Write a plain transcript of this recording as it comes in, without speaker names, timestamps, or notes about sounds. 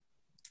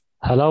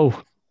Hello.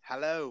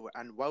 Hello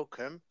and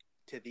welcome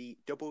to the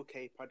Double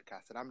K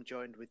podcast. And I'm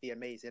joined with the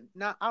amazing.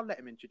 Now, I'll let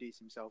him introduce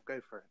himself. Go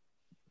for it.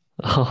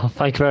 Oh,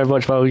 thank you very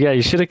much. Well, yeah,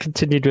 you should have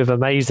continued with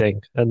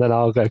amazing, and then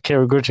I'll go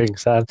Kieran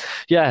Goodings.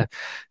 Yeah,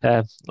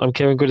 I'm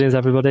Kieran Goodings.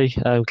 Everybody,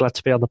 I'm glad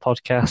to be on the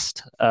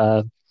podcast.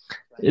 Pleasure.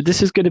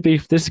 This is going to be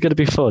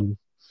fun.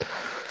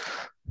 Obviously,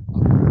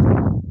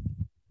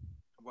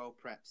 well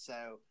prepped.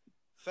 So,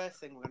 first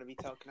thing we're going to be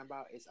talking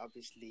about is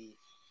obviously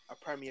a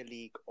Premier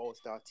League All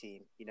Star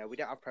team. We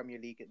don't have Premier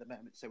League at the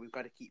moment, so we've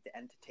got to keep the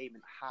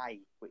entertainment high,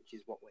 which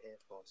is what we're here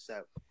for.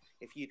 So,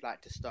 if you'd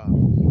like to start.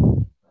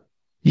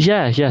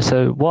 Yeah.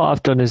 So what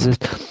I've done is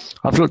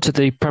I've looked at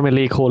the Premier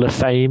League Hall of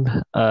Fame.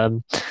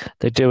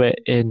 They do it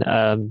in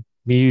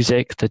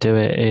music. They do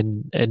it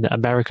in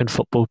American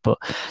football, but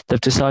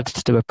they've decided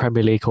to do a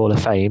Premier League Hall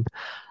of Fame.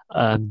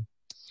 Um,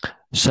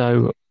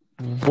 So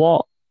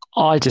what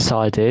I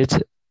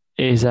decided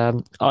is I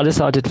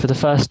decided for the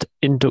first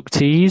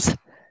inductees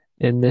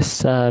in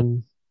this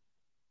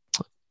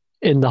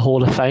in the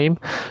Hall of Fame.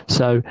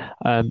 So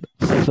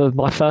for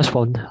my first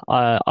one,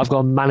 I've got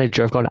a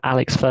manager. I've got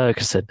Alex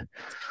Ferguson.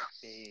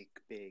 Big,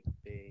 big,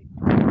 big.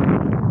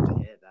 Love to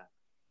hear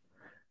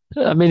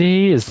that. I mean,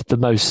 he is the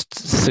most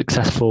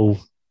successful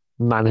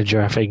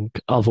manager I think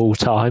of all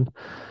time.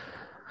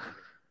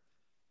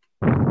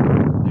 No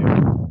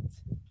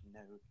debate.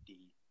 No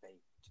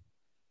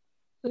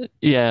debate.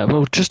 Yeah,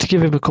 well, just to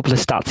give him a couple of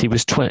stats,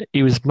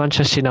 he was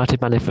Manchester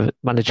United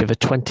manager for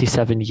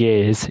 27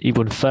 years. He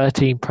won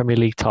 13 Premier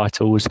League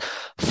titles,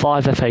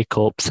 five FA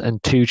Cups,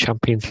 and two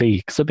Champions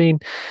Leagues. I mean,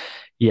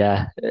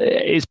 yeah,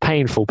 it's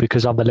painful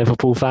because I'm a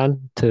Liverpool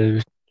fan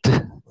to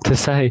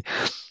say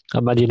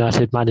a Man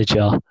United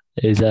manager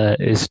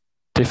is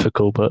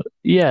difficult, but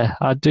yeah,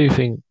 I do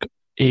think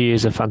he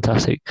is a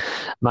fantastic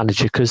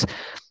manager because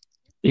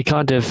he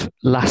kind of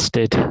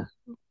lasted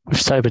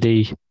so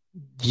many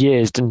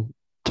years and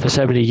for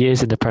so many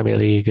years in the Premier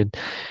League, and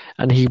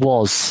he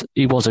was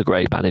a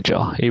great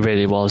manager. He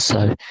really was.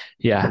 So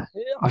yeah,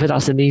 I think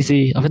that's an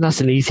easy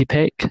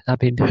pick. I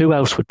mean, who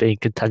else would be in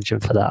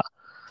contention for that?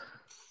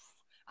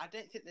 I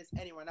don't think there's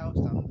anyone else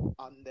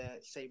on the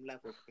same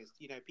level because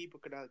people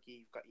could argue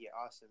you've got your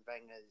Arsene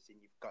Wenger's and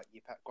you've got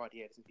your Pep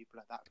Guardiola's and people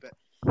like that, but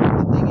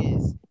the thing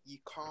is, you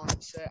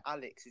can't. Sir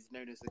Alex is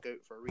known as the goat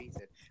for a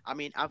reason. I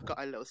mean, I've got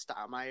a little stat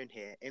of my own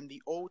here. In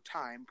the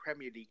all-time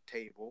Premier League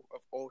table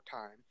of all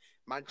time,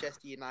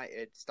 Manchester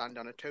United stand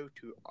on a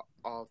total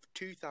of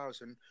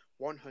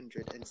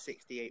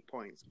 2,168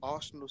 points.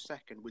 Arsenal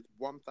second with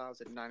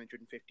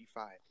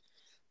 1,955.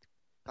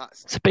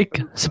 That's It's a over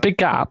big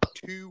gap.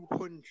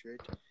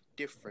 200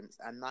 difference,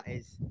 and that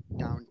is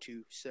down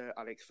to Sir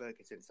Alex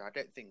Ferguson. So I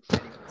don't think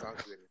anyone's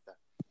arguing with that.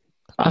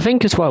 I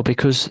think as well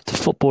because the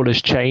football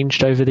has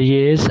changed over the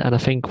years, and I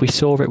think we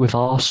saw it with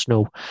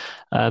Arsenal.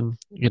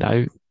 You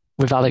know,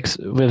 with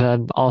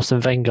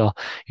Arsene Wenger,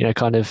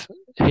 kind of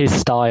his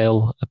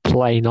style of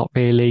play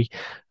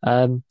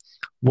um,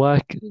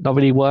 not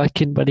really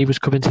working when he was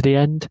coming to the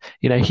end.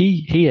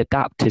 He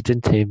adapted,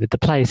 didn't he, with the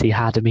players he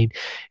had. I mean,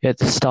 at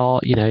the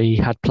start, he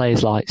had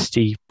players like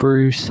Steve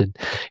Bruce, and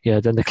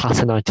then the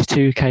class of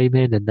 '92 came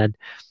in, and then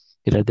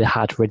they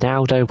had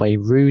Ronaldo,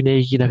 Wayne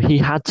Rooney. He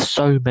had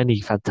so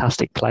many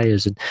fantastic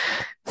players and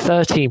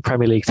 13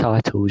 Premier League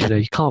titles.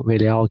 You can't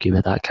really argue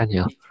with that, can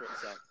you? Speaks for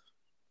itself.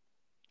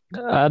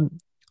 Um,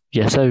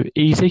 yeah, so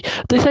easy.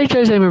 They say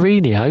Jose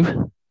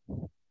Mourinho.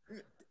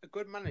 A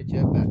good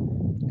manager, but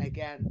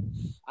again,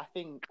 I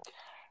think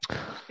I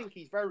think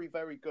he's very,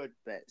 very good,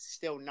 but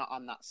still not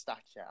on that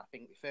stature. I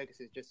think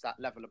Ferguson's just that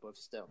level above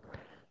still.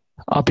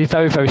 I'll be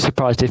very, very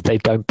surprised if they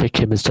don't pick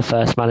him as the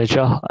first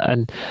manager.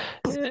 And,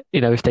 Yeah.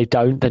 if they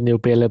don't, then you'll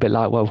be a little bit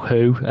like, well,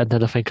 who? And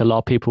then I think a lot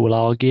of people will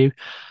argue.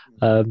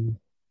 Mm. Um,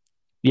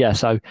 yeah,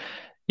 so,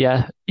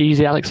 yeah,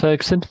 easy Alex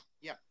Ferguson.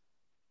 Yeah.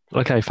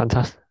 Okay, Perfect.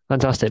 fantastic.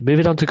 Fantastic.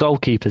 Moving on to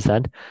goalkeepers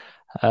then.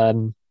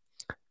 Um,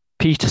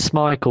 Peter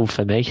Schmeichel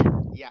for me.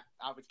 Yeah,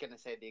 I was gonna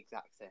say the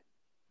exact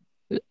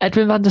same.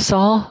 Edwin van der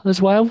Sar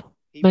as well,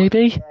 He was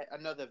maybe.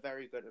 another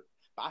very good,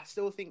 but I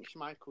still think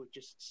Schmeichel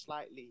just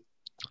slightly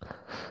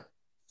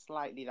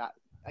that.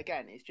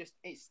 Again,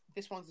 it's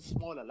this one's a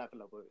smaller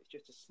level above. It's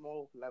just a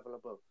small level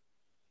above.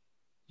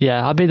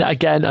 Yeah, I mean,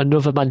 again,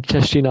 another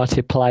Manchester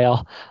United player.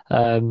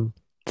 Um,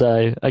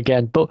 so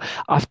again, but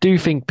I do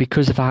think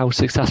because of how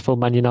successful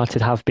Man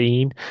United have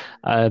been,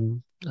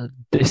 um,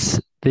 this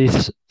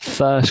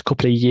first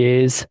couple of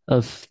years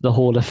of the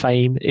Hall of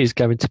Fame is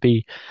going to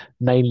be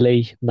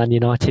mainly Man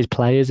United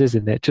players,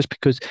 isn't it? Just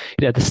because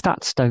the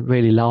stats don't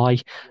really lie.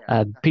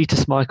 Yeah, Peter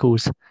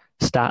Schmeichel's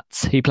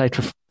stats. He played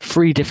for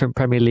three different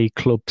Premier League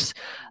clubs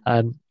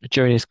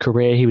during his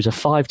career. He was a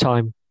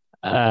five-time.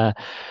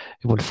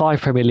 He won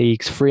five Premier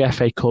Leagues, three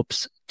FA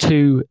Cups,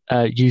 two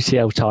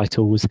UCL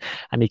titles,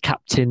 and he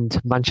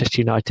captained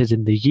Manchester United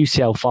in the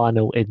UCL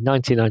final in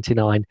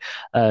 1999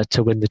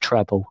 to win the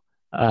treble.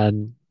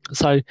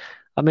 So,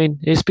 I mean,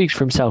 it speaks for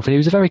himself, and he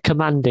was a very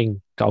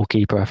commanding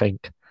goalkeeper, I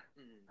think.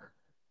 mm,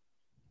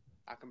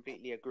 I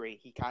completely agree.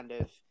 He kind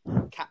of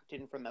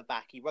captain from the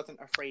back. He wasn't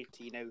afraid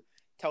to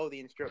tell the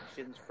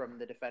instructions from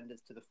the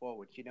defenders to the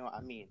forwards. You know what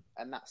I mean?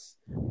 And that's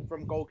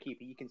from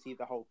goalkeeper. You can see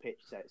the whole pitch,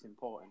 so it's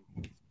important.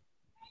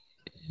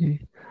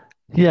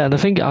 Yeah, and I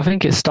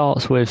think it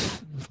starts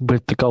with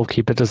the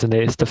goalkeeper, doesn't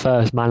it? It's the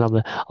first man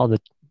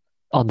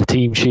on the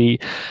team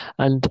sheet,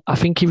 and I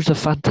think he was a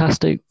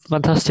fantastic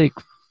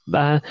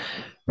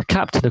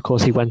captain. Of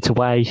course, he went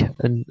away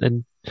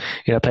and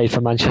played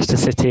for Manchester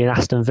City and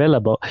Aston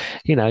Villa, but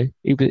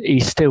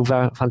he's still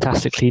very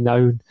fantastically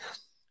known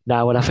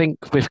now. And I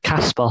think with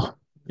Kasper,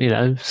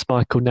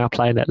 Schmeichel now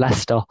playing at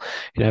Leicester,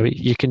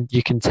 you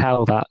can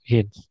tell that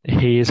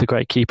he is a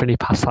great keeper and he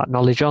passed that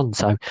knowledge on.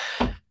 So,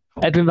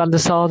 Edwin van der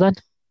Sar, then,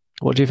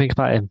 what do you think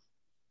about him?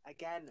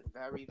 Again,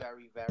 very,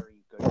 very,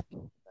 very good.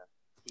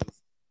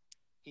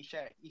 He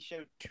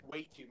showed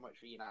way too much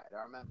for United.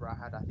 I remember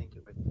I think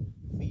it was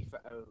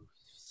FIFA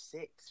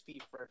 06,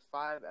 FIFA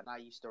 05, and I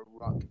used to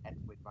rock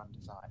Edwin van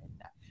der Sar in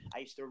there. I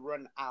used to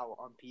run out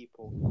on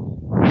people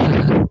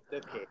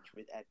the pitch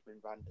with Edwin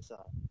van der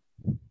Sar.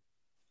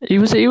 He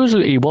was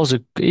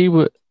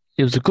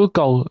a good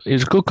goal. He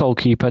was a good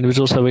goalkeeper, and he was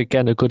also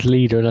again a good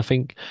leader. And I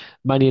think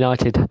Man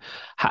United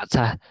had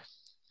to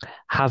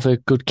have a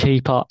good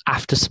keeper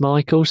after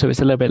Schmeichel, so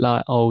it's a little bit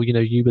like,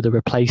 you were the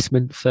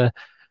replacement for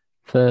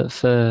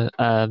Kasper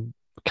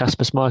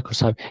Schmeichel.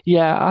 So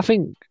yeah, I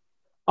think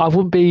I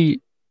wouldn't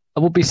be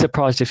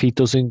surprised if he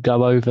doesn't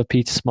go over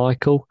Peter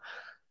Schmeichel.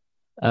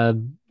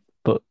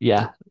 But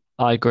yeah,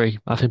 I agree.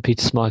 I think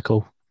Peter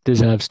Schmeichel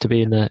deserves to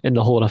be in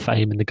the Hall of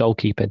Fame in the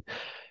goalkeeping.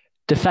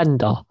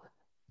 Defender.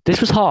 This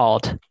was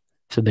hard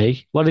for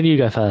me. Why don't you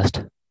go first?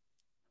 It's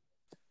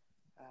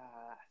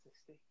a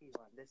sticky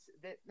one.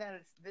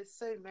 There's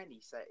so many,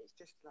 so it's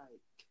just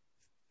like.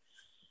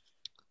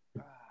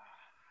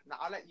 No,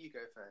 I'll let you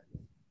go first.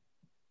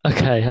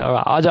 Okay, all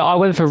right. I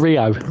went for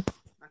Rio. Okay.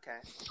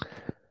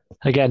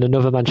 Again,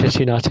 another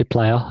Manchester United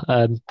player,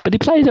 but he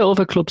played at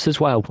other clubs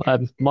as well.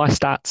 My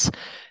stats.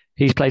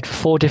 He's played for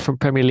 4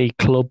 different Premier League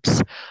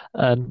clubs.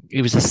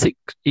 He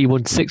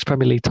won 6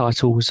 Premier League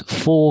titles,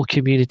 4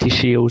 Community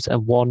Shields,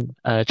 and 1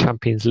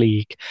 Champions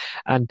League.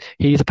 And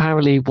he's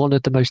apparently one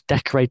of the most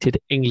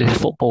decorated English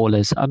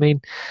footballers. I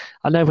mean,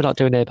 I know we're not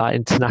doing it about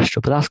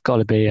international, but that's got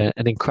to be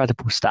an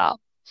incredible stat.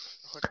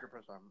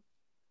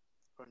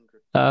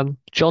 100%.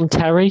 John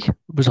Terry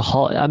was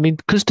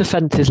because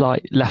defence is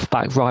like left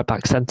back, right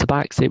back, centre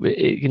backs.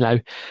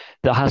 There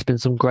has been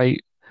some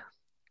great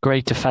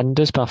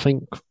defenders, but I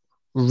think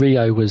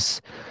Rio was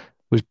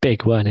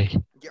big, weren't he?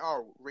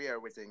 Oh, Rio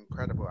was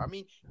incredible. I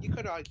mean, you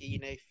could argue,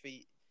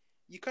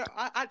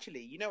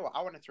 actually, you know what?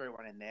 I want to throw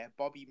one in there.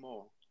 Bobby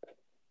Moore.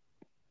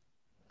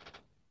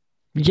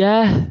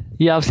 Yeah,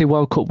 obviously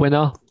World Cup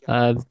winner.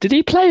 Did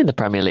he play in the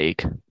Premier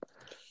League?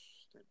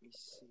 Let me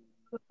see.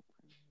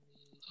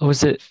 Or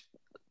was it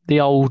the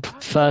old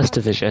First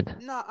Division?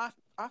 No,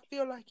 I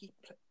feel like he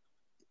played.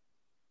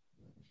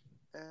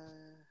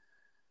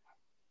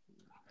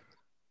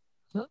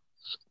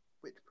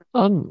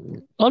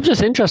 I'm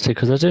just interested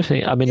because I do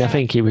think. I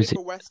think he was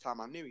for West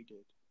Ham. I knew he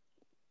did.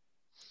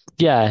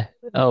 Yeah.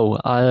 Oh,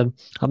 I'm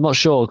not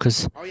sure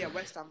because. Oh yeah,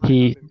 West Ham. Might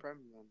have been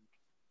Premier.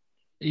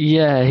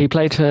 Yeah, he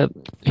played for.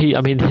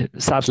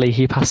 Sadly,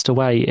 he passed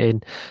away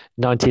in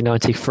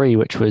 1993,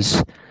 which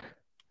was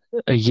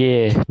a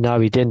year. No,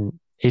 he didn't.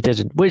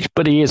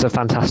 But he is a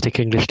fantastic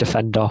English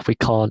defender. We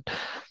can't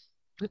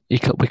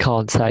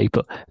say,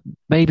 but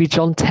maybe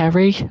John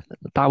Terry.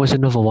 That was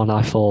another one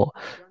I thought.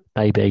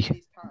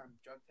 Maybe.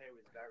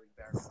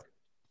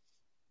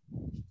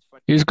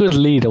 He was a good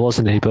leader,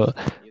 wasn't he? But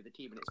the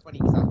team, and it's funny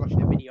because I was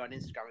watching a video on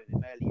Instagram of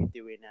him earlier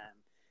doing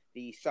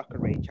the soccer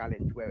rate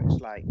challenge, where it's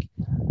like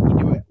you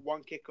do it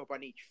 1 kick up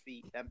on each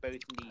feet, then both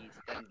knees,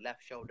 then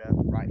left shoulder,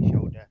 right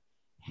shoulder,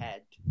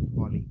 head,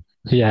 volley.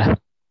 Yeah,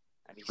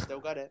 and he still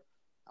got it.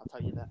 I'll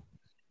tell you that.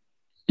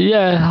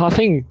 Yeah, I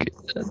think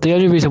the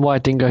only reason why I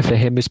didn't go for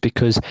him is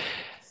because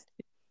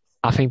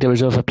I think there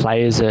was other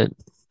players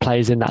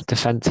in that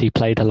defence he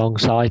played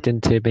alongside,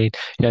 didn't he? I mean,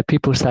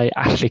 people say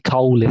Ashley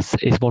Cole is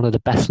one of the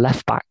best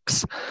left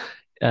backs.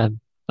 I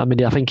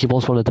think he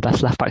was one of the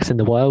best left backs in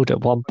the world at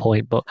one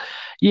point. But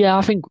yeah,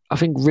 I think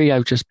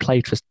Rio just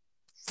played for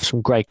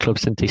some great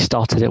clubs, didn't he?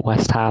 Started at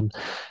West Ham,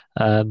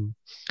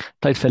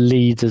 played for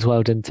Leeds as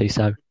well, didn't he?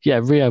 So yeah,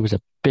 Rio was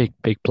a big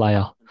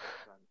player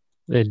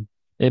in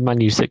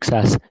Man U's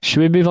success. Should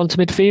we move on to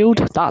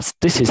midfield?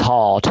 This is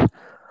hard.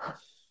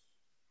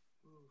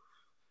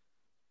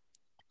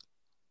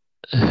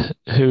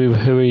 Who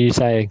are you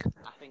saying?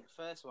 I think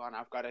first one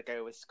I've got to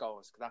go with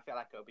Scholes because I feel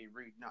like it would be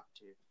rude not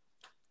to.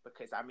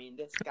 Because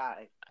this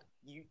guy,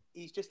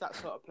 he's just that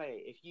sort of player.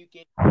 If you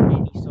give him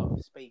any sort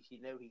of space,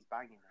 he's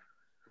banging it.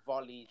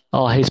 Volleys.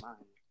 Oh, his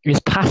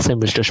passing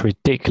was just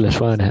ridiculous,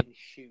 wasn't it?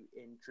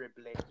 Shooting,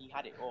 dribbling, he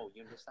had it all.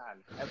 You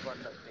understand? Everyone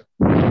looked at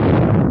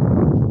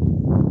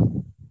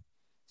him.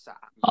 So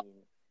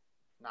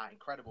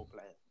incredible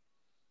player.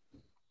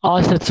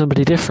 I said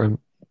somebody different.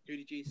 Who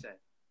did you say?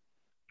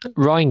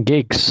 Ryan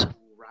Giggs.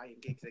 Ryan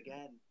Giggs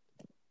again.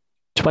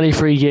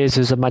 23 years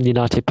as a Man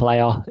United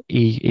player.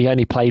 He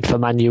only played for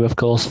Man U, of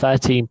course.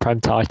 13 Prem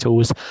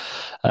titles.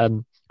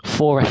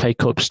 4 FA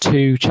Cups,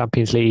 2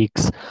 Champions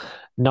Leagues,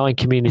 9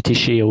 Community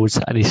Shields,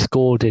 and he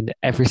scored in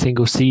every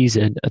single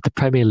season of the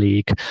Premier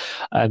League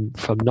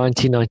from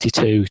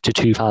 1992 to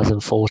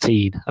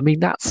 2014. I mean,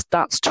 that's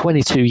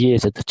 22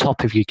 years at the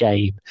top of your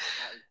game.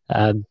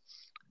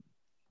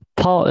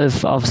 Part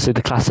of, obviously,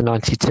 the class of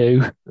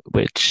 92,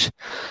 which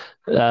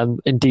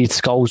indeed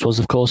Scholes was,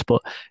 of course.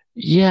 But,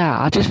 yeah,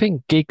 I just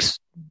think Giggs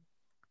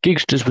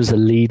just was a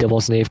leader,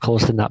 wasn't he, of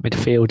course, in that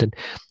midfield. And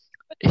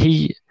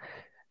he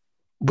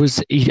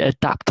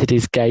adapted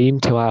his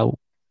game to how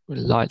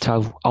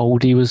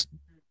old he was.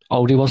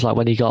 Like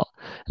when he got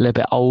a little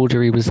bit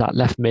older, he was that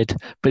left mid,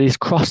 but his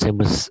crossing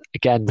was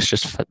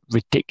just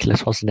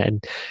ridiculous, wasn't it?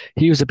 And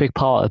he was a big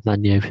part of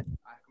Man U. I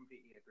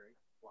completely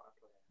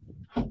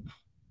agree.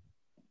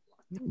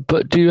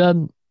 But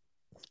do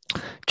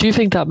you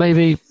think that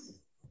maybe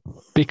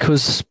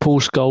because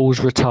Paul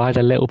Scholes retired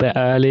a little bit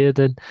earlier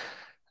than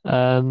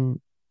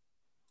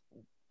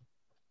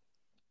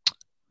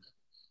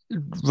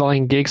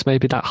Ryan Giggs,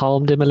 maybe that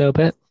harmed him a little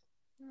bit?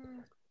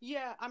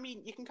 Yeah, I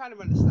mean, you can kind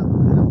of understand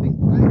that. I think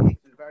Ryan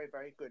Giggs was very,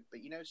 very good, but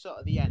sort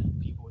of the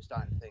end, people were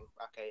starting to think,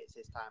 okay, it's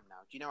his time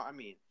now. Do you know what I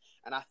mean?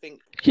 And I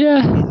think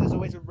there's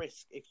always a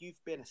risk if you've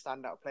been a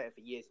standout player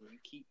for years and you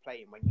keep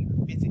playing when you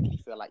physically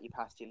feel like you're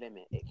past your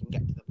limit. It can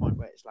get to the point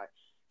where it's like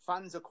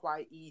fans are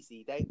quite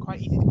easy. They're quite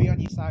easy to be on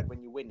your side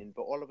when you're winning,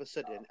 but all of a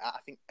sudden, I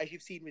think as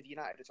you've seen with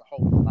United as a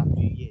whole in the last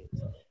few years,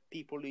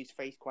 people lose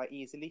faith quite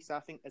easily. So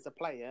I think as a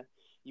player,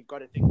 you've got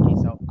to think to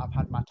yourself, I've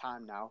had my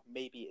time now.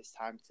 Maybe it's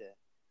time to,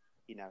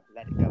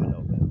 let it go a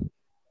little bit.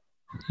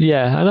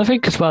 Yeah, and I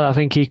think as well, and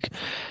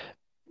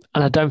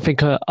I don't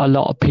think a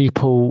lot of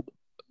people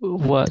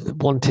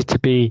wanted to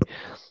be.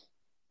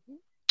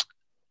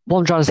 What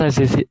I'm trying to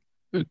say is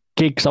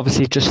Giggs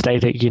obviously just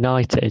stayed at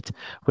United,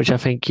 which I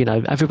think,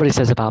 everybody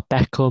says about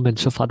Beckham and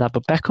stuff like that,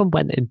 but Beckham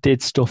went and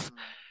did stuff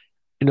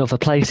in other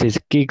places.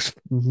 Giggs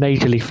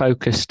majorly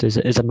focused as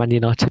a Man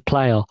United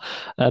player.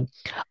 I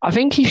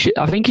think he should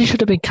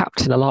have been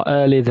captain a lot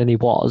earlier than he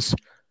was.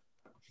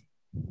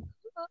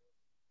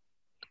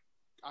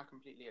 I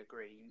completely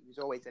agree. He was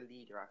always a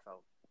leader, I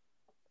felt.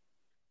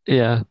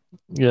 Yeah.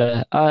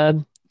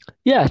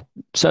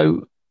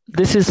 So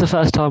this is the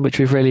first time which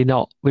we've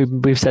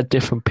said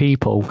different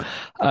people.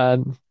 I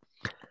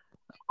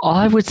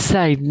would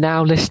say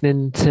now,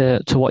 listening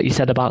to what you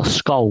said about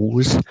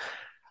Scholes,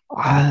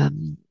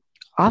 I'm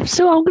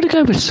going to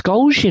go with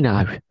Scholes.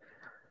 I've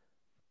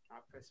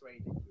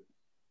persuaded you.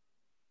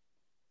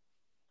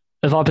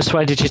 Have I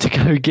persuaded you to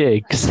go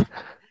Giggs?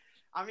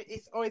 I mean,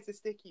 it's always a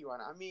sticky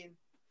one. I mean,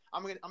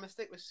 I'm gonna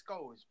stick with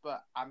Scholes,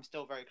 but I'm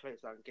still very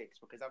close on Giggs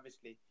because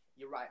obviously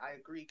you're right. I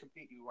agree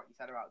completely with what you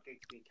said about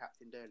Giggs being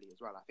captained early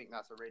as well. I think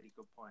that's a really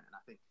good point, and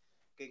I think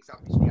Giggs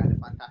obviously had a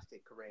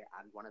fantastic career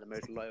and one of the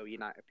most loyal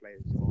United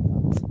players of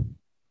all time.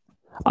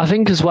 I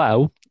think as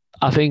well.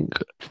 I think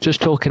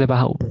just talking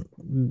about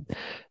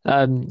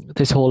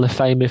this Hall of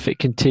Fame, if it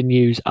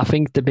continues, I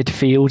think the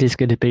midfield is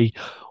going to be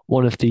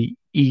one of the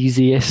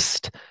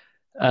easiest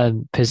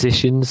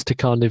positions to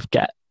kind of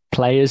get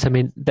players. I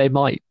mean,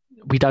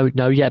 we don't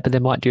know yet, but they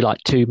might do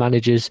like 2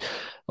 managers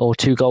or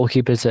 2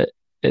 goalkeepers at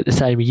the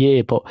same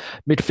year. But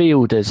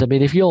midfielders, I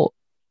mean, if you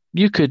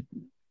could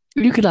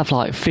have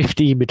like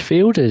 50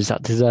 midfielders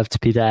that deserve to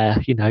be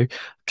there.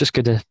 Just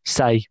going to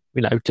say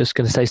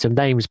some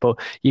names, but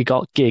you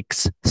got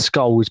Giggs,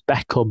 Scholes,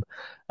 Beckham,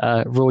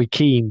 Roy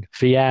Keane,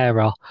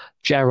 Vieira,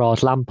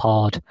 Gerrard,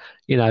 Lampard.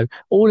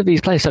 All of these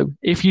players. So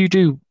if you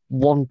do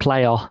one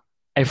player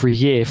every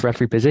year for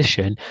every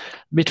position,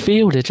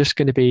 midfield are just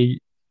going to be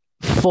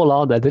full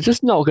on there. They're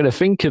just not going to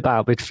think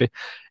about midfield.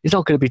 It's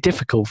not going to be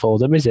difficult for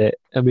them, is it?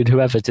 I mean,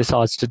 whoever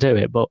decides to do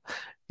it. But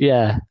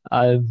yeah,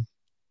 I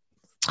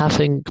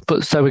think.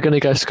 But so we're going to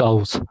go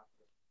Scholes.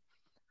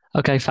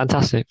 Okay,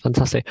 fantastic.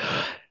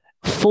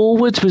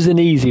 Forwards was an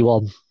easy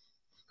one.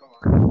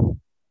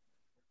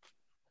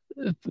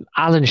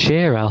 Alan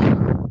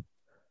Shearer.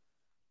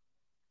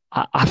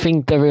 I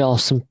think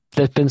there's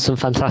been some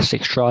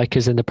fantastic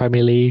strikers in the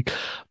Premier League,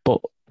 but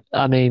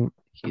I mean,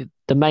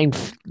 the main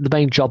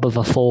job of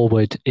a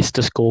forward is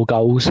to score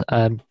goals.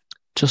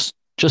 Just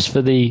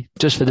for the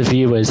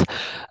viewers,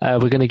 we're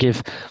going to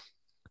give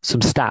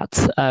some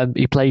stats.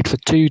 He played for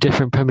 2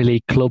 different Premier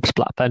League clubs,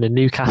 Blackburn and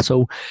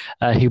Newcastle.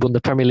 He won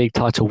the Premier League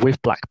title with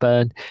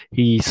Blackburn.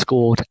 He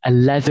scored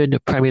 11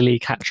 Premier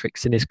League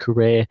hat-tricks in his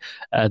career.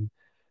 Do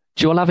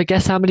you want to have a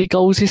guess how many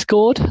goals he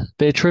scored?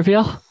 Bit of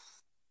trivia. Oh my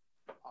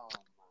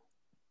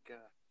God.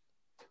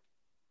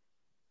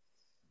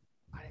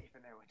 I don't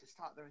even know where to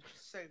start. There are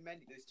just so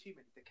many. There's too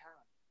many to count.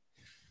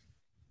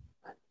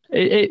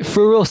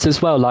 For us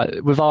as well, like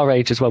with our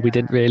age as well, we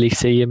didn't really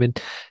see him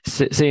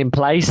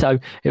play, so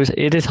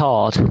it is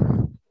hard. Oh my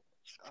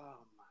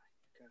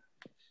God!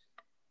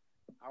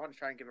 I want to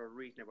try and give a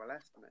reasonable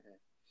estimate here.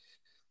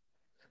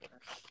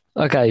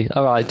 Okay,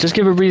 all right. Just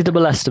give a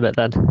reasonable estimate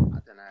then. I don't know.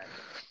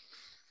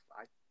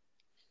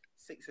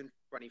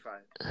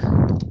 625.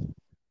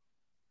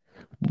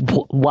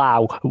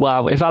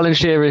 Wow. If Alan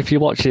Shearer, if you're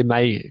watching,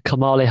 mate,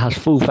 Kamali has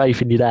full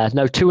faith in you there.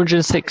 No,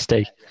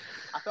 260.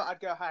 I thought I'd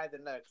go higher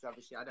than low because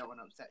obviously I don't want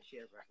to upset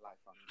Shearer live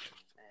on.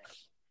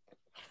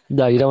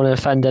 No, you don't want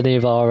to offend any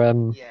of our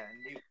Yeah,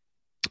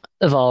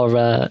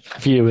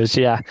 viewers.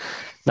 Yeah,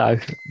 no,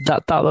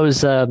 that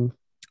was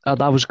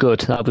good.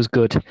 That was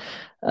good.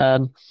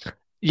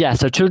 Yeah,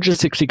 so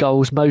 260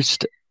 goals,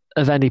 most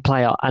of any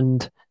player.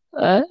 And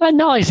a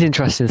nice,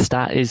 interesting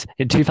stat is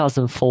in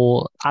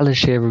 2004, Alan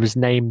Shearer was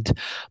named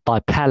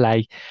by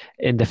Pele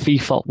in the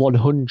FIFA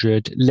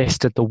 100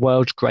 list of the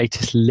world's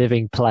greatest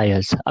living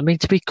players. I mean,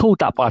 to be called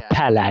that by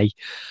Pele,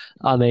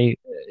 I mean,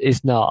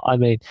 is not. I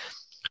mean,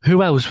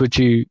 who else would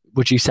you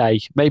say?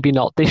 Maybe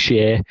not this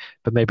year,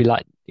 but maybe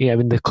like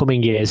in the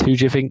coming years. Who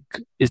do you think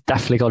is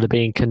definitely going to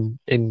be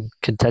in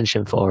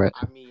contention for it?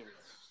 I mean,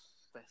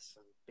 there's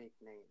some big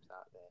names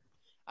out there.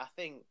 I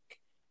think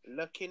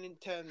looking in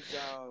terms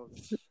of,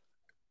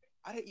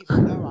 I don't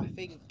even know. I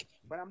think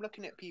when I'm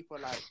looking at people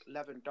like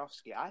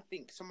Lewandowski, I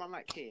think someone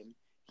like him,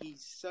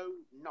 he's so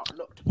not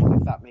looked upon,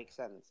 if that makes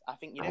sense. I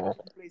think, because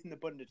he plays in the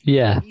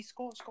Bundesliga, he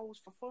scores goals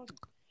for fun.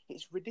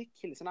 It's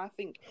ridiculous. And I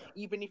think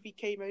even if he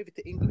came over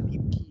to England,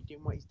 people keep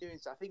doing what he's doing.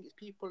 So I think it's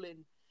people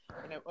in,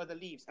 other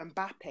leagues.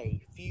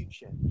 Mbappe,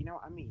 future. You know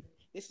what I mean?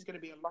 This is going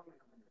to be a long...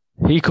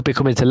 He could be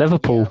coming to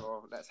Liverpool. Yeah,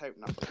 well, let's hope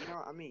not. But you know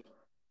what I mean?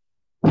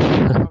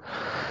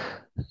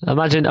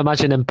 Imagine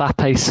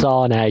Mbappe,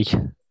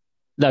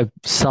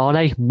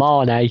 Sane,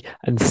 Mane,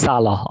 and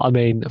Salah. I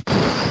mean,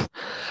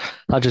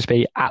 that'd just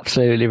be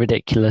absolutely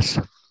ridiculous.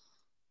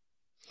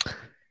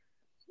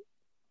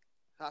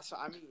 That's what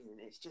I mean.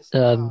 It's just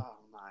oh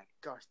my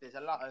gosh, there's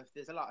a lot of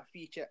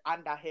future,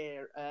 and I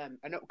hear an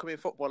upcoming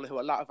footballer who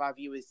a lot of our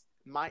viewers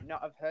might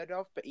not have heard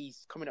of, but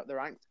he's coming up the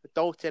ranks.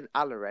 Dalton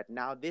Alared.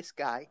 Now this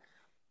guy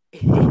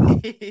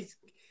is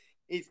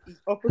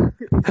up. And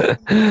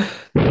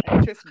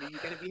trust me,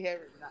 you're going to be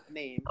hearing that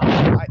name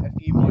quite a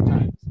few more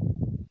times.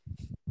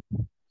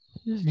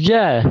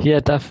 Yeah,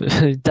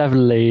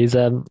 definitely. He's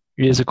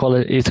a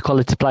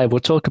quality player. We'll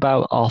talk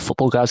about our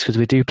football guys because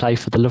we do play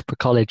for the Loughborough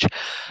College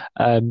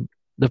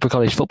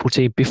football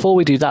team. Before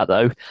we do that,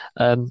 though,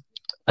 a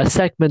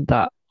segment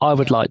that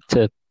I'd like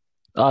to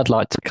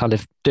kind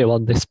of do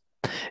on this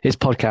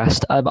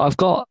podcast. I've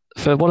got,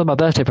 for one of my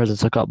birthday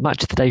presents, I've got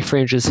Match of the Day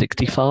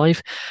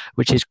 365,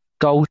 which is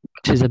gold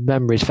matches and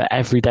memories for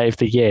every day of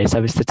the year.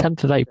 So it's the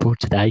 10th of April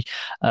today,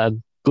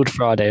 Good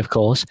Friday, of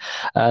course.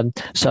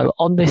 So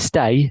on this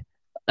day,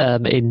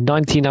 in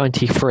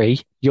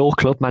 1993, your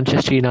club,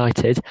 Manchester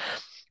United,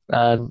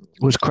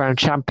 was crowned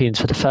champions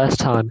for the first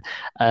time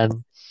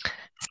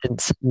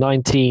since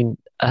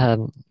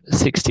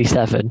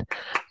 1967.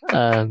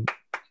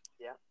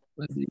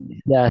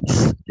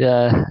 Yes.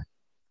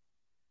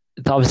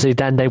 Obviously,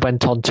 then they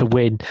went on to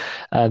win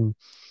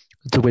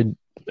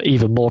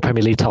even more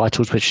Premier League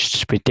titles, which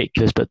is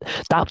ridiculous. But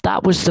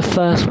that was the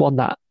first one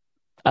that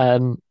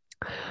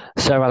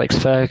Sir Alex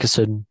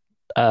Ferguson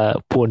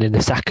won in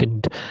the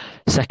second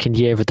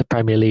year of the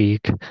Premier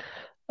League.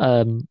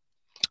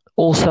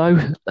 Also,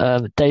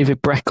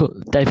 David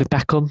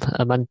Beckham,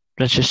 a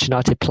Manchester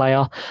United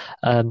player,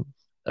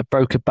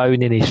 broke a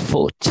bone in his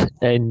foot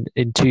in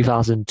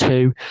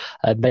 2002,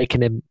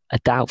 making him a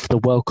doubt for the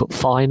World Cup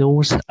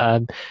finals.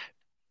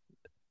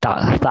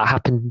 That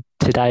happened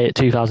today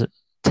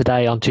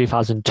on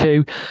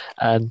 2002.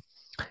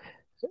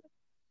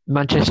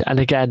 Manchester, and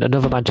again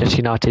another Manchester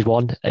United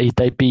one.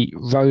 They beat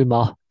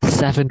Roma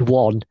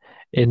 7-1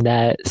 in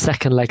their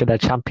second leg of their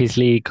Champions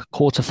League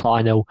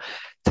quarter-final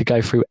to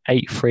go through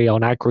 8-3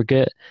 on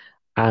aggregate.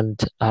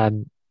 And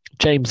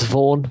James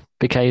Vaughan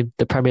became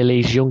the Premier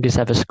League's youngest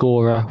ever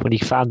scorer when he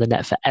found the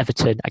net for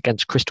Everton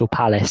against Crystal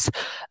Palace.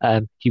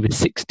 He was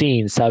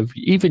 16, so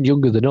even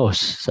younger than us.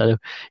 So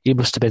he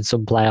must have been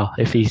some player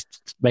if he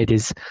made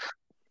his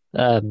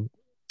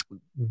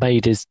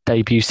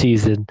debut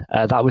season.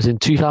 That was in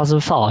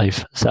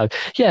 2005. So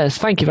yes,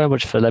 thank you very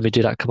much for letting me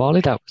do that,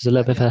 Kamali. That was a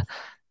little bit of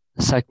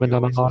a segment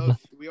on the podcast.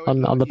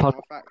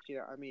 You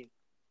know what I mean?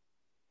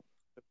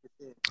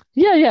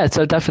 Yeah.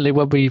 So definitely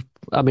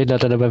I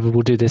don't know whether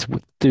we'll do this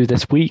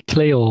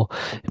weekly or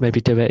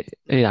maybe do it,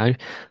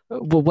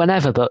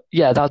 whenever. But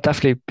yeah, that'll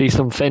definitely be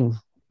something,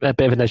 a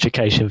bit of an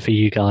education for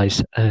you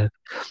guys, a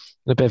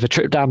bit of a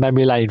trip down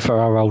memory lane for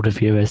our older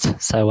viewers.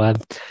 So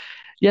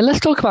let's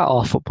talk about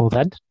our football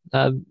then.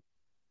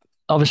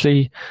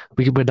 Obviously,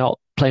 we're not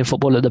playing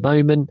football at the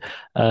moment,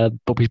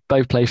 but we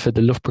both play for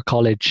the Loughborough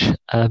College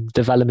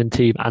development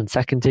team and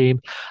second team.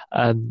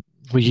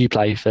 Will you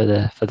play for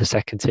the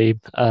second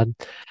team?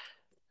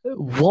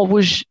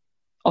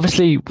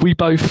 Obviously we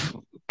both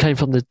came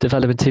from the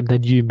development team,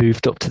 then you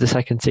moved up to the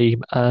second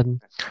team.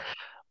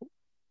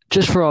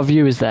 Just for our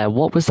viewers there,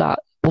 what was that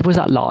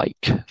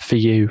like for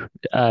you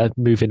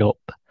moving up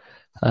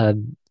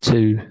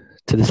to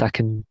the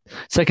second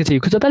team?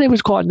 Because I bet it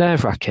was quite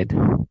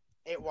nerve-wracking.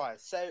 It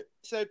was.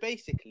 So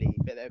basically,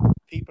 for the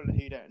people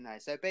who don't know,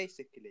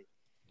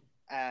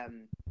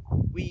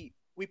 we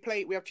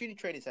have tuning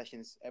training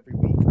sessions every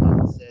week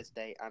on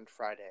Thursday and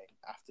Friday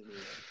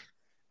afternoon.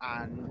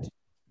 And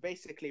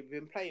basically, we've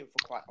been playing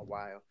for quite a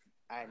while.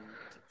 And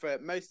for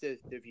most of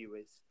the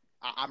viewers,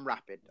 I'm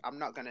rapid. I'm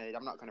not gonna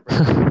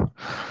bring it up.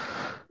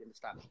 You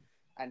understand?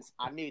 And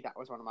I knew that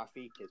was one of my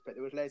features, but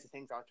there was loads of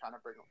things I was trying to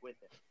bring up with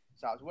it.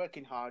 So I was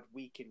working hard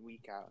week in,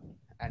 week out,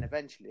 and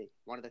eventually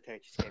one of the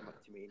coaches came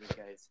up to me and he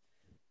goes,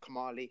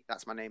 "Kamali,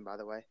 that's my name by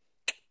the way."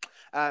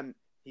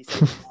 He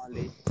said,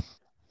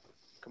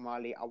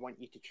 Kamali, I want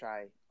you to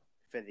try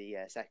for the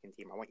second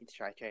team. I want you to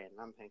try training.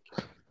 And I'm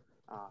thinking,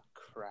 oh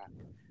crap!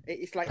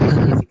 It's like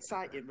it's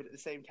exciting, but at the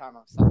same time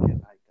I'm sat here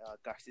like, oh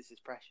gosh, this is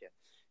pressure.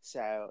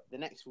 So the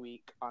next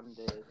week on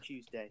the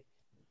Tuesday,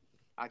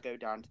 I go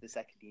down to the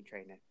second team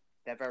training.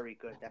 They're very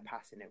good. They're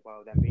passing it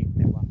well. They're moving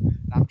it well.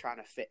 And I'm trying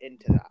to fit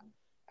into that.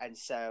 And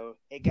so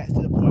it gets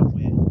to the point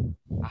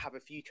where I have a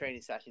few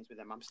training sessions with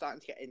them. I'm starting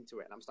to get into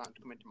it and I'm starting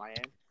to come into my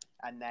own.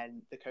 And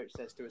then the coach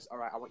says to us, all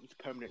right, I want you to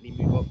permanently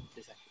move up to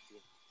the second team.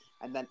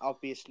 And then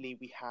obviously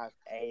we have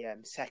a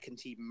second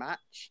team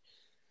match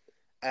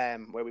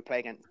where we play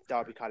against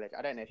Derby College.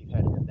 I don't know if you've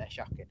heard of them. They're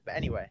shocking. But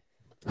anyway,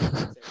 so we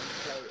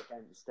play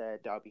against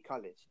Derby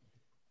College.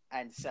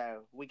 And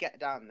so we get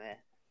down there.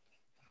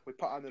 We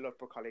put on the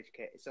Loughborough College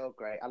kit. It's all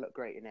great. I look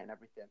great in it and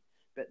everything.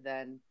 But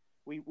then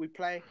we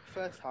play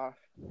first half.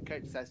 The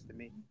coach says to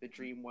me the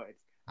dream words,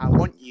 I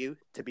want you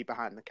to be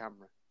behind the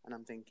camera. And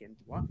I'm thinking,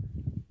 what?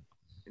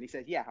 And he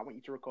says, yeah, I want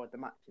you to record the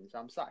match. And so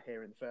I'm sat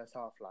here in the first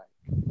half like,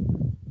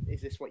 is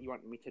this what you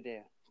want me to do?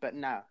 But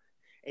now,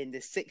 in the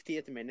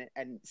 60th minute,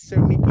 and so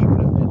many people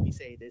have heard me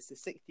say this, the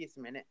 60th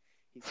minute,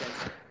 he says,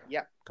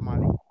 yep,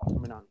 Kamali,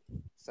 coming on.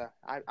 So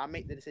I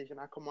make the decision,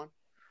 I come on.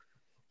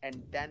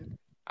 And then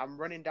I'm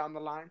running down the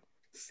line,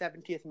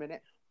 70th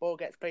minute, ball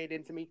gets played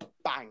into me,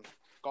 bang,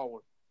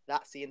 goal.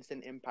 That's the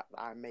instant impact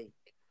that I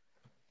make.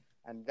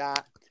 And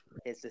that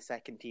is the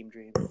second team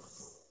dream.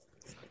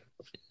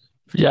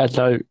 Yeah,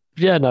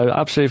 no,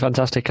 absolutely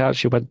fantastic. I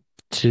actually went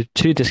to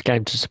this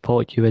game to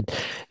support you, and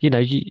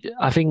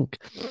I think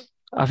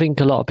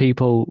a lot of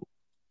people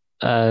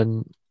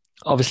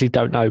obviously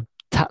don't know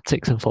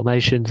tactics and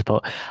formations,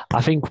 but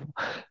I think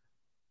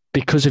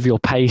because of your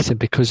pace and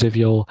because of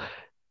your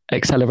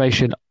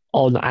acceleration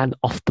on and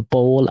off the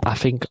ball, I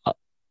think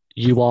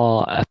you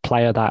are a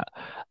player that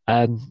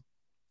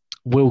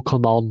will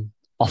come on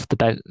off the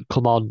bench,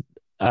 come on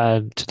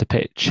to the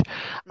pitch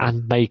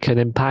and make an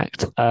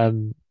impact.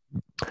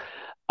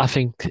 I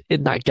think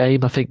in that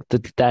game, I think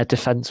their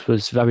defence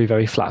was very,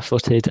 very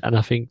flat-footed, and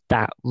I think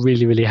that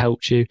really, really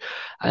helped you.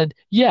 And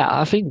yeah,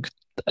 I think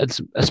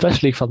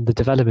especially from the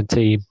development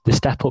team, the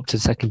step up to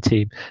the second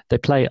team, they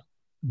play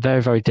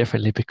very, very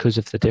differently because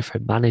of the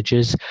different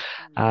managers,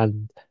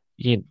 and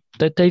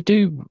they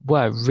do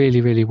work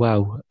really, really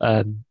well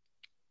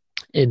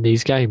in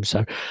these games.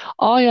 So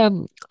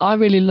I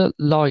really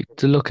like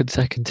to look at the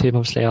second team.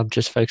 Obviously, I'm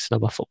just focusing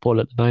on my football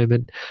at the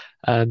moment,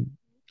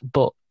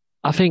 but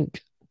I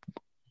think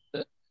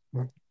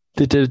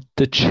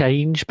the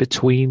change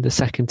between the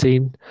second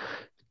team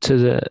to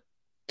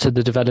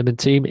the development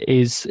team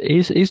is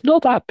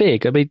not that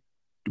big. I mean,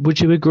 would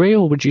you agree,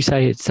 or would you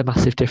say it's a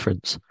massive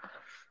difference?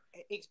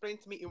 Explain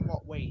to me in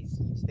what ways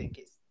you think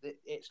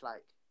it's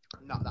like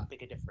not that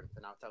big a difference,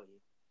 and I'll tell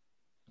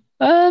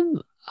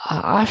you.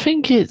 I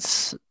think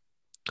it's,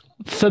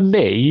 for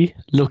me,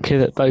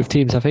 looking at both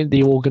teams, I think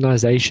the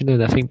organisation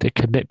and I think the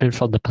commitment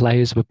from the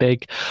players were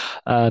big.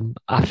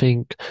 I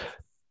think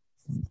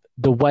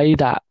the way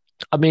that,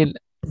 I mean,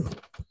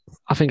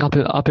 I think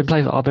I've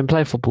been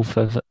playing football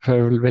for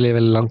a really, really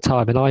long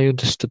time, and I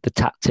understood the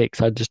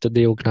tactics, I understood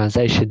the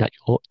organisation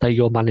that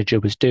your manager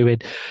was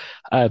doing,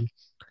 and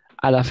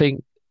I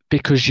think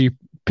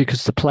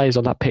because the players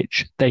on that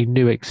pitch, they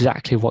knew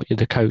exactly what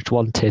the coach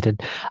wanted,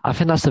 and I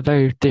think that's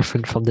very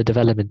different from the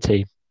development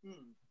team.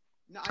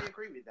 No, I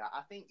agree with that.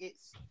 I think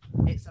it's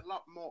a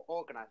lot more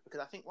organised,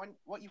 because I think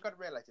what you've got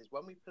to realise is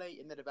when we play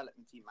in the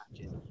development team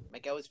matches,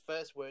 Miguel's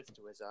first words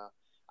to us are,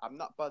 I'm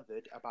not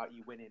bothered about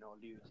you winning or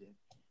losing.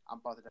 I'm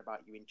bothered about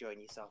you enjoying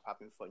yourself,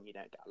 having fun. You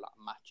don't get a lot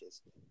of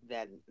matches.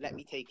 Then let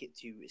me take it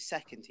to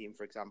second team,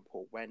 for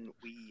example. When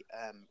we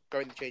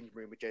go in the changing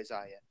room with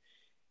Josiah,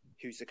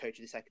 who's the coach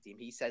of the second team,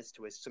 he says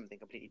to us something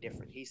completely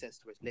different. He says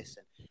to us,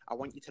 listen, I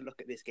want you to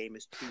look at this game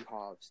as two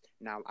halves.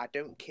 Now, I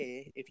don't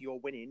care if you're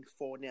winning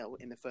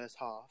 4-0 in the first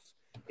half.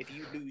 If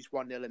you lose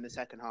 1-0 in the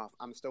second half,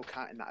 I'm still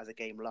counting that as a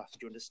game lost.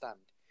 Do you understand?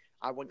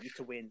 I want you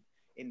to win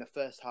in the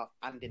first half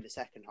and in the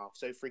second half.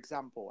 So, for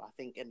example, I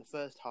think in the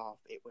first half,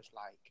 it was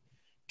like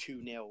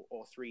 2-0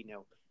 or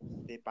 3-0.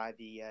 By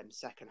the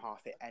second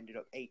half, it ended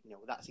up 8-0.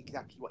 That's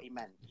exactly what he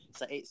meant.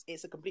 So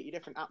it's a completely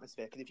different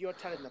atmosphere, because if you're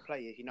telling the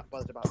players you're not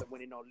bothered about them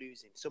winning or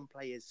losing, some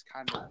players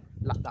kind of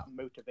lack that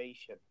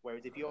motivation.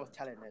 Whereas if you're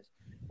telling us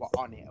we're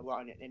on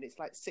it, and it's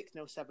like 6-0,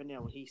 7-0,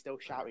 and he's still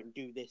shouting,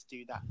 do this,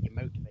 do that, you're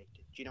motivated.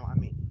 Do you know what I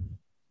mean?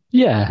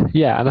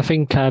 Yeah, and I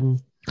think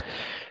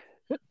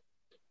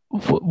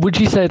would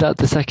you say that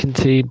the second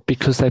team,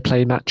 because they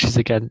play matches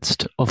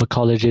against other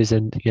colleges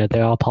and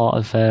they are part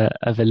of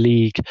a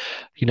league,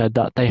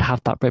 that they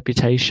have that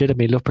reputation? I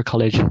mean, Loughborough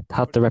College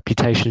had the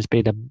reputation as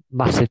being a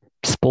massive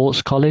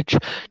sports college.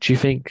 Do you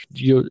think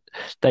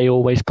they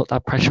always put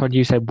that pressure on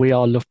you, saying we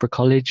are Loughborough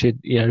College and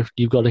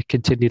you've got to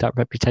continue that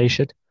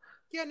reputation?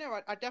 Yeah, no,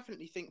 I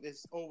definitely think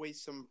there's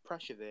always some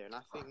pressure there, and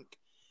I think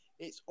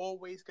it's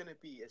always going to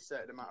be a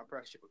certain amount of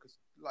pressure because,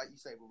 like you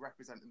say, we're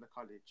representing the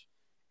college,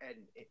 and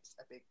it's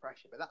a big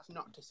pressure. But that's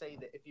not to say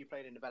that if you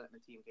played in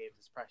development team games,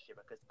 there's pressure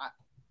because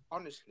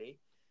honestly,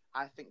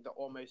 I think that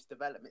almost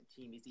development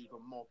team is even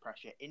more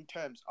pressure in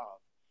terms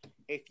of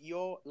if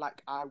you're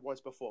like I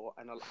was before,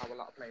 and how a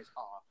lot of players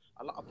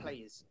are, a lot of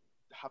players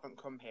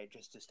haven't come here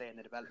just to stay in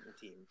the development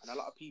team, and a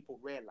lot of people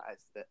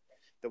realise that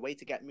the way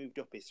to get moved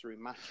up is through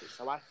matches.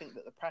 So I think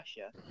that the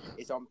pressure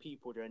is on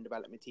people during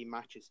development team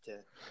matches to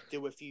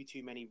do a few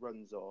too many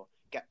runs or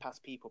get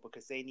past people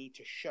because they need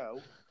to show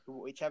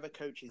whichever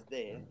coach is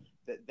there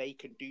that they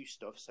can do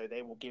stuff, so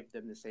they will give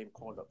them the same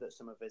call up that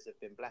some of us have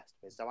been blessed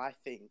with. So I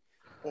think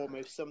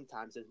almost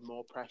sometimes there's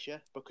more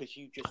pressure because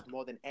you just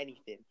more than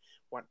anything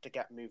want to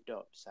get moved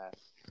up. So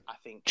I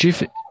think. Do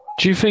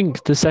you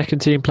think the second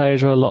team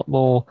players are a lot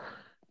more,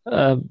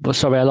 a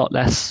lot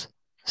less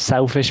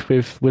selfish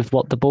with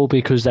what the ball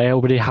because they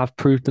already have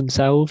proved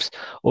themselves,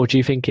 or do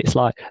you think it's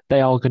like they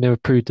are going to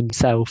prove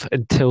themselves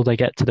until they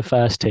get to the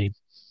first team?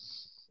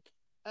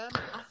 I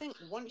think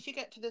once you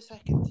get to the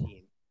second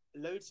team,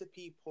 loads of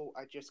people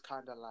are just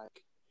kind of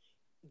like.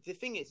 The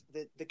thing is,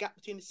 the gap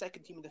between the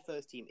second team and the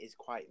first team is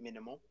quite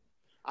minimal.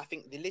 I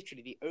think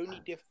the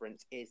only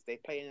difference is they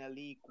play in a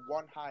league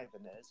one higher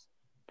than us,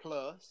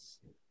 plus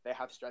they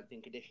have strength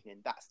and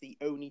conditioning. That's the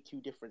only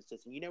two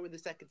differences. And when the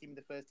second team and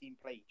the first team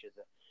play each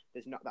other,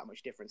 there's not that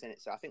much difference in it.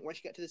 So I think once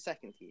you get to the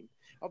second team,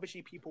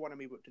 obviously people want to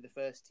move up to the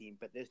first team,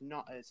 but there's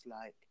not as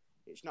like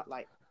it's not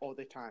like all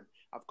the time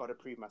I've got to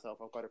prove myself.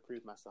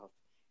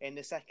 In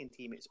the second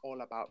team, it's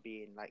all about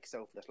being like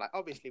selfless. Like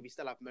obviously we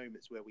still have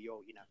moments where we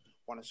all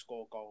want to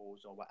score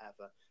goals or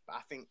whatever, but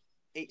I think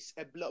it's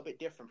a little bit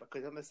different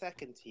because on the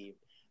second team,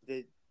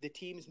 the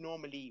team's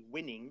normally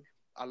winning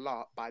a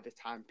lot by the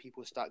time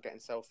people start getting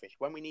selfish.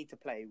 When we need to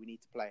play, we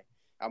need to play.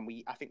 And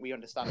I think we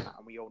understand that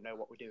and we all know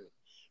what we're doing.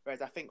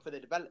 Whereas I think for the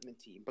development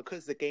team,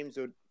 because the games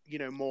are,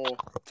 more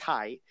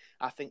tight,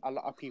 I think a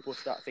lot of people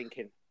start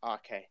thinking,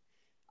 okay,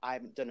 I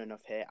haven't done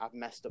enough here. I've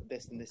messed up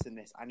this and this and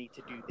this. I need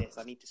to do this.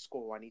 I need to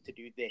score. I need to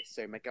do this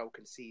so Miguel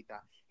can see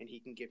that and he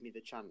can give me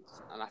the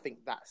chance. And I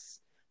think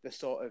that's the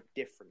sort of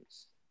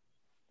difference.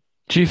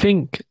 Do you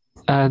think...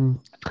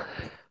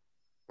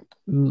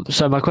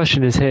 So my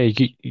question is here,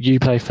 you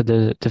play for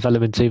the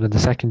development team and the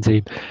second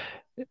team.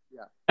 Yeah.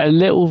 A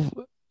little...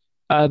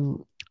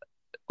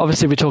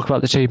 obviously, we talk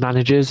about the two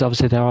managers.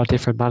 Obviously, there are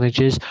different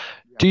managers.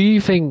 Yeah. Do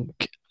you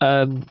think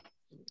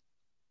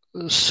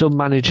some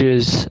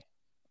managers...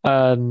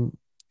 do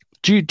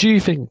you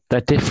think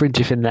they're different? Do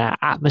you think their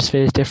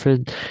atmosphere is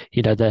different?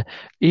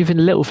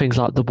 Even little things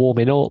like the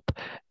warming up,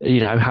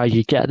 how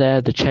you get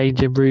there, the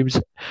changing rooms.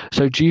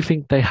 So do you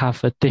think they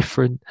have a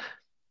different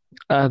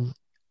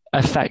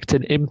effect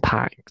and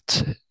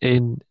impact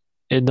in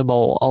them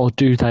all, or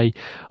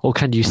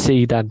can you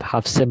see them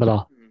have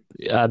similar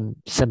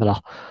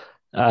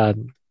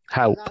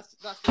help? That's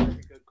a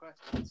really good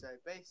question. So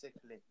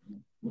basically,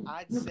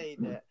 I'd say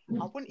that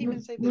I wouldn't even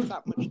say there's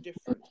that much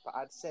difference, but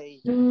I'd say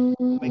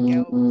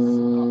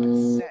Miguel's got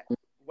a set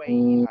way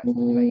he likes to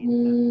play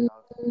in terms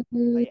of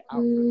play it out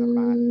from the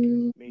back,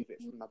 move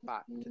it from the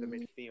back to the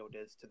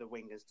midfielders, to the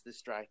wingers, to the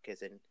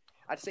strikers, and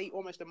I'd say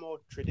almost a more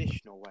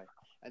traditional way.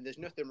 And there's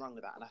nothing wrong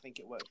with that, and I think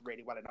it works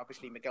really well. And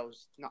obviously,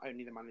 Miguel's not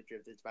only the manager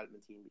of the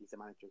development team, but he's the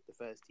manager of the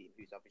first team,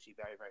 who's obviously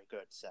very, very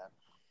good. So,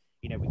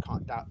 we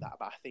can't doubt that.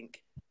 But I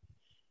think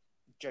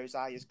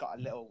Josiah's got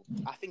a little...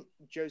 I think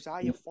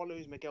Josiah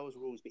follows Miguel's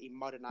rules, but he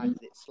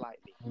modernises it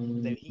slightly.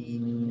 So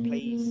he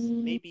plays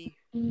maybe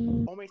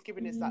almost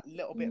giving us that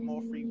little bit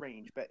more free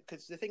range. But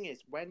because the thing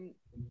is, when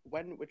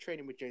we're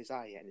training with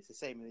Josiah, and it's the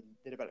same with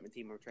the development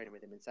team when we're training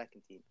with him in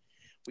second team,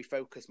 we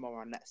focus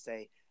more on, let's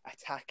say,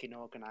 attacking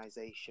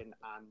organisation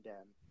and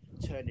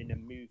turning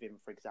and moving,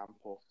 for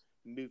example,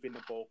 moving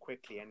the ball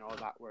quickly and all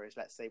that. Whereas,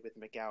 let's say with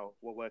Miguel,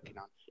 we're working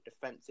on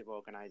defensive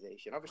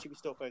organisation. Obviously, we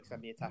still focus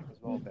on the attack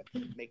as well, but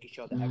making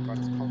sure that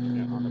everyone's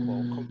confident on the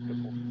ball,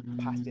 comfortable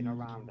passing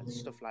around and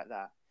stuff like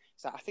that.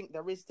 So I think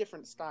there is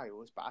different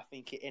styles, but I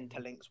think it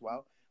interlinks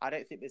well. I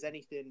don't think there's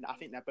anything... I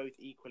think they're both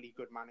equally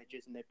good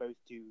managers and they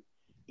both do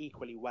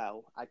equally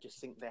well. I just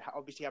think they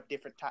obviously have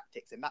different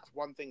tactics, and that's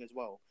one thing as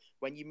well.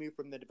 When you move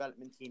from the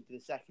development team to the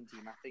second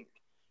team, I think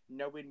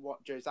knowing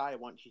what Josiah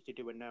wants you to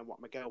do and knowing what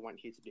Miguel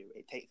wants you to do,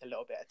 it takes a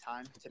little bit of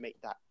time to make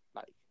that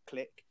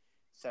click.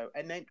 So,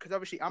 and then because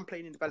obviously I'm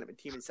playing in development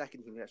team and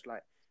second team, it's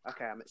like,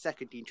 okay, I'm at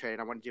second team training,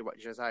 I want to do what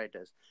Josiah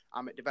does.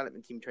 I'm at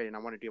development team training, I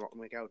want to do what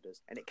Miguel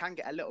does, and it can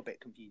get a little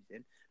bit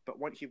confusing. But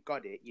once you've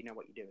got it, you know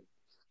what you're doing.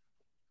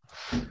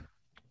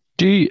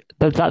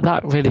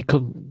 That really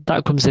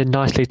comes in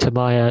nicely to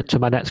my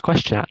next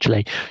question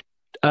actually.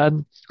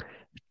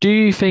 Do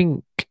you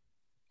think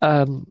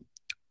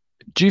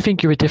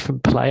you're a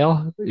different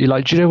player? Do you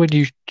know when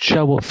you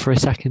show up for a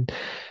second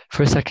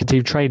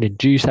team training,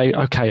 do you say,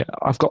 okay,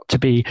 I've got to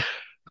be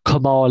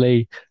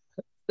Kamali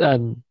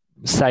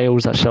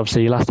Sales, actually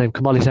obviously your last name,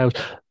 Kamali Sales,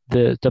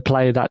 the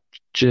player that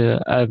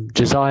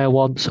Josiah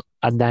wants,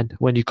 and then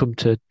when you come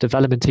to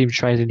development team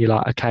training, you're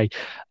like, okay,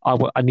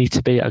 I need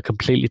to be a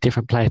completely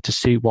different player to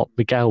suit what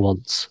Miguel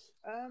wants.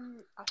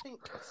 I think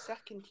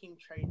second team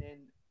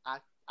training, I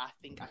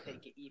think I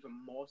take it even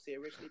more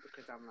seriously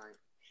because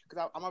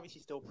I'm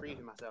obviously still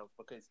proving myself,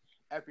 because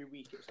every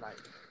week it's like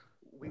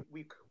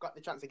we've got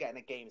the chance of getting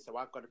a game, so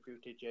I've got to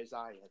prove to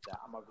Josiah that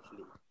I'm obviously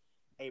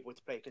able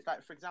to play. Because,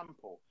 like, for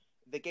example,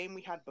 the game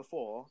we had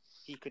before,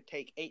 he could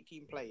take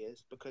 18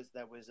 players because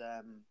there was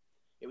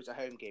it was a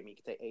home game. He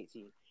could take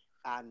 18,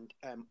 and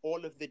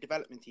all of the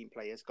development team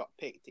players got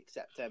picked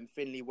except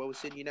Finley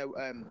Wilson.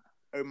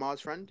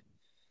 Omar's friend.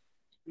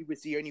 He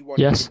was the only one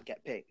who didn't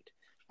get picked,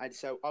 and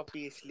so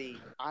obviously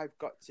I've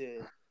got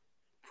to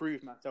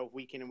prove myself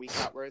week in and week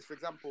out. Whereas, for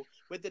example,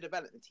 with the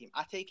development team,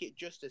 I take it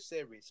just as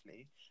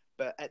seriously,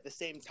 but at the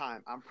same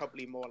time, I'm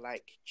probably more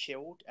like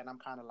chilled, and I'm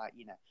kind of like,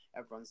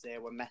 everyone's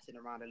there, we're messing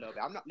around a little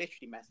bit. I'm not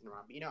literally messing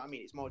around, but you know what I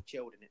mean? It's more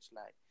chilled, and it's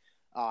like,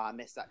 oh, I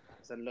missed that,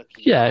 it's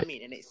unlucky. You know what I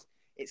mean? And it's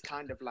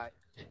kind of like...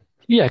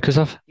 Yeah, because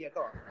go on.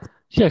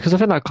 Yeah, because I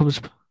think that comes...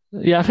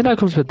 Yeah, I think that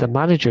comes with the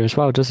manager as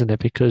well, doesn't it?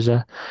 Because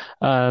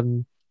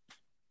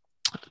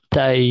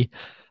they...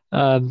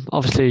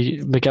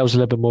 obviously, Miguel's a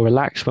little bit more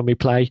relaxed when we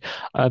play.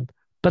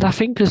 But I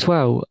think as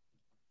well,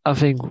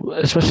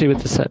 especially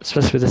with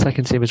the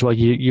second team as well,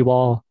 you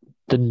are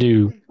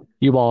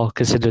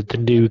considered the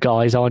new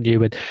guys, aren't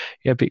you? And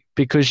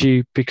because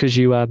you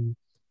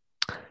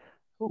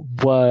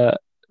were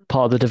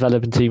part of the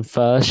development team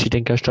first, you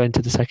didn't go straight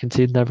into the second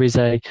team. There is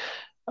a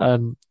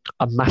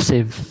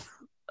massive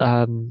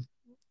point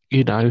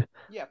to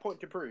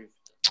prove.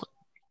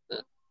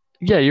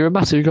 Yeah, you've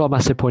got a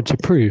massive point to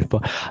prove,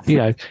 but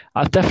I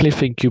definitely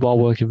think you are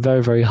working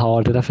very, very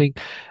hard, and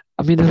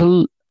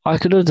I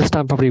can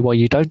understand probably why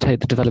you don't take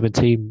the development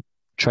team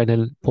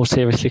training more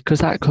seriously,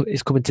 because that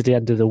is coming to the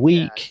end of the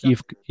week. Yeah,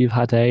 exactly. You've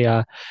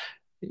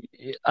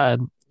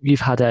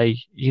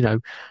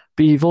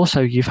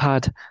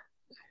had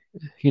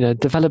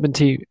development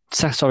team,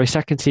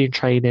 second team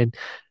training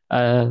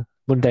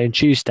Monday and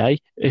Tuesday.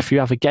 If you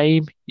have a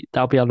game,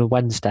 that'll be on a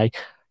Wednesday.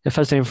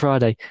 Thursday and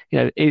Friday,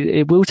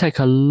 it will take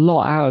a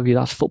lot out of you.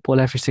 That's football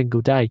every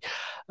single day.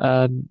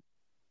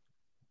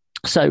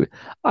 So,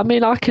 I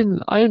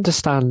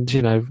understand,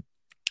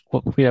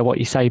 what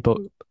you say, but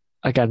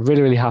again,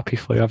 really, really happy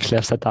for you. Obviously,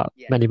 I've said that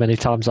many, many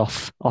times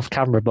off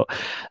camera, but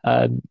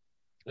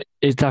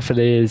it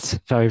definitely is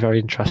very, very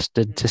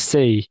interesting to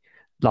see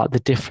like the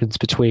difference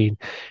between,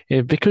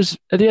 because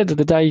at the end of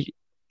the day,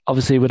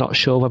 obviously, we're not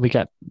sure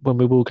when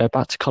we will go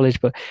back to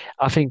college, but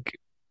I think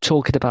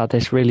talking about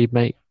this really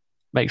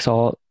makes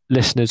our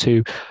listeners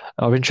who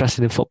are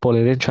interested in football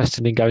and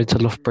interested in going to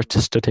Loughborough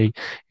to study,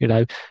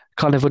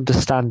 kind of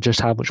understand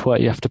just how much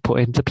work you have to put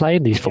into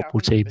playing these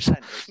football 100%. Teams.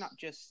 It's not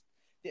just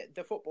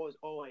the football is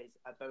always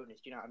a bonus.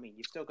 Do you know what I mean?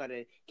 You've still got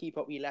to keep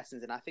up with your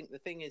lessons, and I think the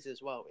thing is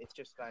as well, it's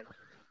just like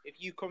if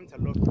you come to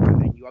Loughborough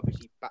and you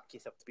obviously back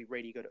yourself to be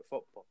really good at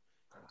football,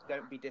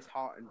 don't be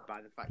disheartened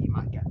by the fact you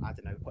might get,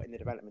 put in the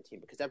development team,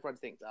 because everyone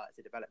thinks it's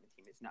a development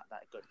team, it's not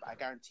that good. But I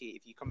guarantee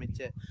if you come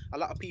into a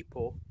lot of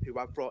people who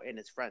I've brought in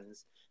as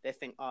friends, they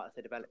think, it's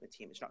a development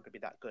team, it's not going to be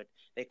that good.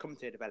 They come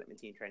to a development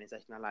team training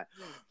session and they're like,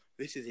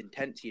 this is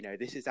intense,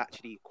 this is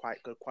actually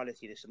quite good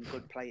quality. There's some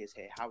good players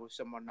here. How has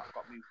someone not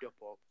got moved up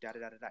or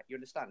da-da-da-da-da? You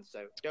understand?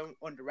 So don't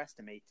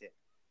underestimate it.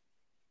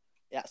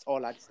 That's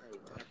all I'd say.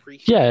 I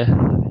appreciate it.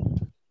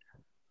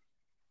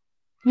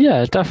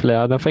 Yeah, definitely.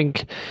 And I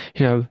think,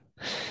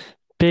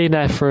 being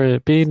there,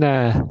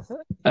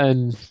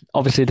 and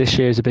obviously this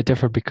year is a bit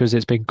different because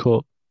it's been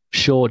cut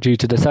short due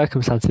to the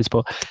circumstances,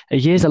 but a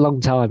year's a long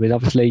time, and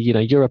obviously,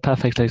 you're a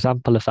perfect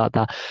example of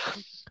that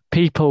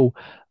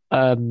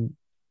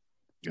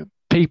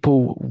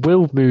people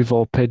will move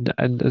up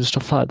and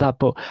stuff like that.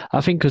 But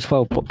I think as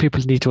well, what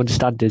people need to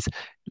understand is,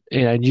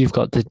 and you've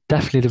got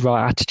definitely the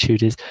right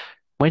attitude, is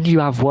when you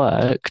have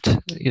worked,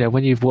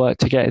 when you've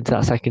worked to get into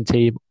that second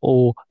team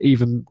or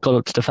even got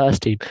up to the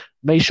first team,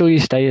 make sure you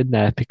stay in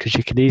there, because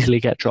you can easily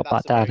get dropped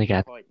back down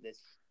again.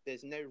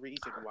 There's no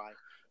reason why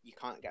you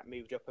can't get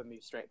moved up and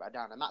move straight back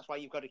down, and that's why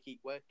you've got to keep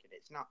working.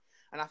 It's not,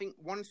 and I think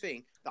one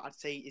thing that I'd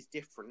say is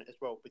different as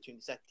well between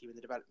the second team and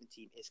the development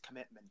team is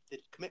commitment. The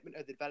commitment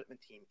of the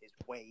development team is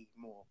way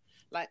more.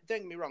 Like, don't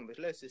get me wrong, there's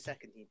loads of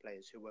second team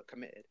players who were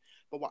committed,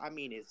 but what I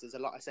mean is there's a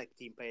lot of second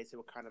team players who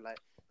are kind of like,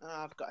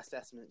 I've got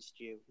assessments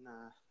due.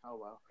 Nah, oh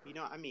well. You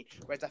know what I mean?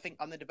 Whereas I think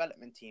on the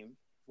development team,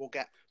 we'll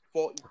get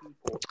 40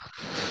 people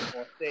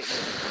or 30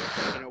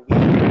 people in a week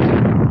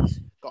who's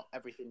got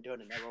everything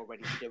done and they're all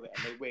ready to do it,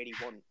 and they really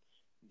want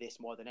this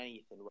more than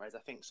anything. Whereas I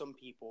think some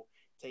people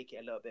take it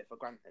a little bit for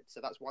granted.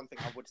 So that's one thing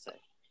I would say.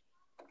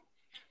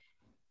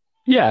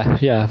 Yeah.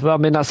 Well,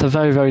 that's a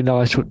very, very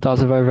nice.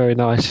 That's a very, very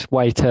nice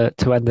way to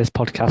end this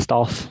podcast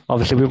off.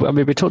 Obviously,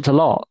 we talked a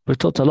lot. We've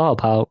talked a lot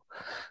about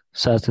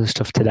certain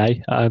stuff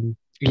today.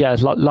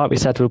 Like we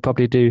said, we'll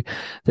probably do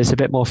this a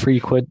bit more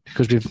frequent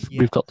because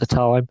we've got the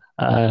time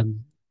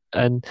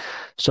and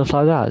stuff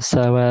like that.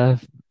 So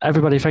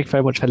everybody, thank you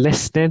very much for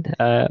listening.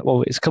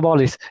 Well, it's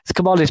Kamali's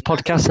That's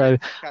podcast, so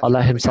correct, podcast. I'll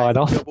let him Remember, guys, sign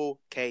off. Double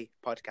K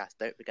podcast.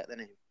 Don't forget the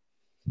name.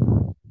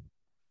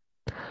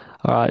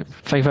 All right,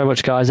 thank you very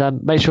much, guys.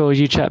 Make sure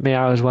you check me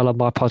out as well on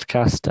my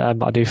podcast.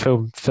 I do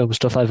film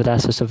stuff over there,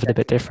 so something a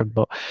bit different.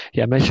 But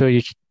yeah, make sure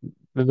you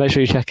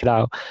check it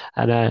out,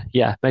 and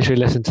yeah, make sure you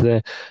listen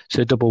to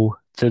the double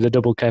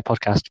K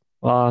podcast.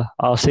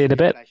 I'll see you in a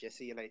bit. Pleasure.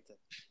 See you later.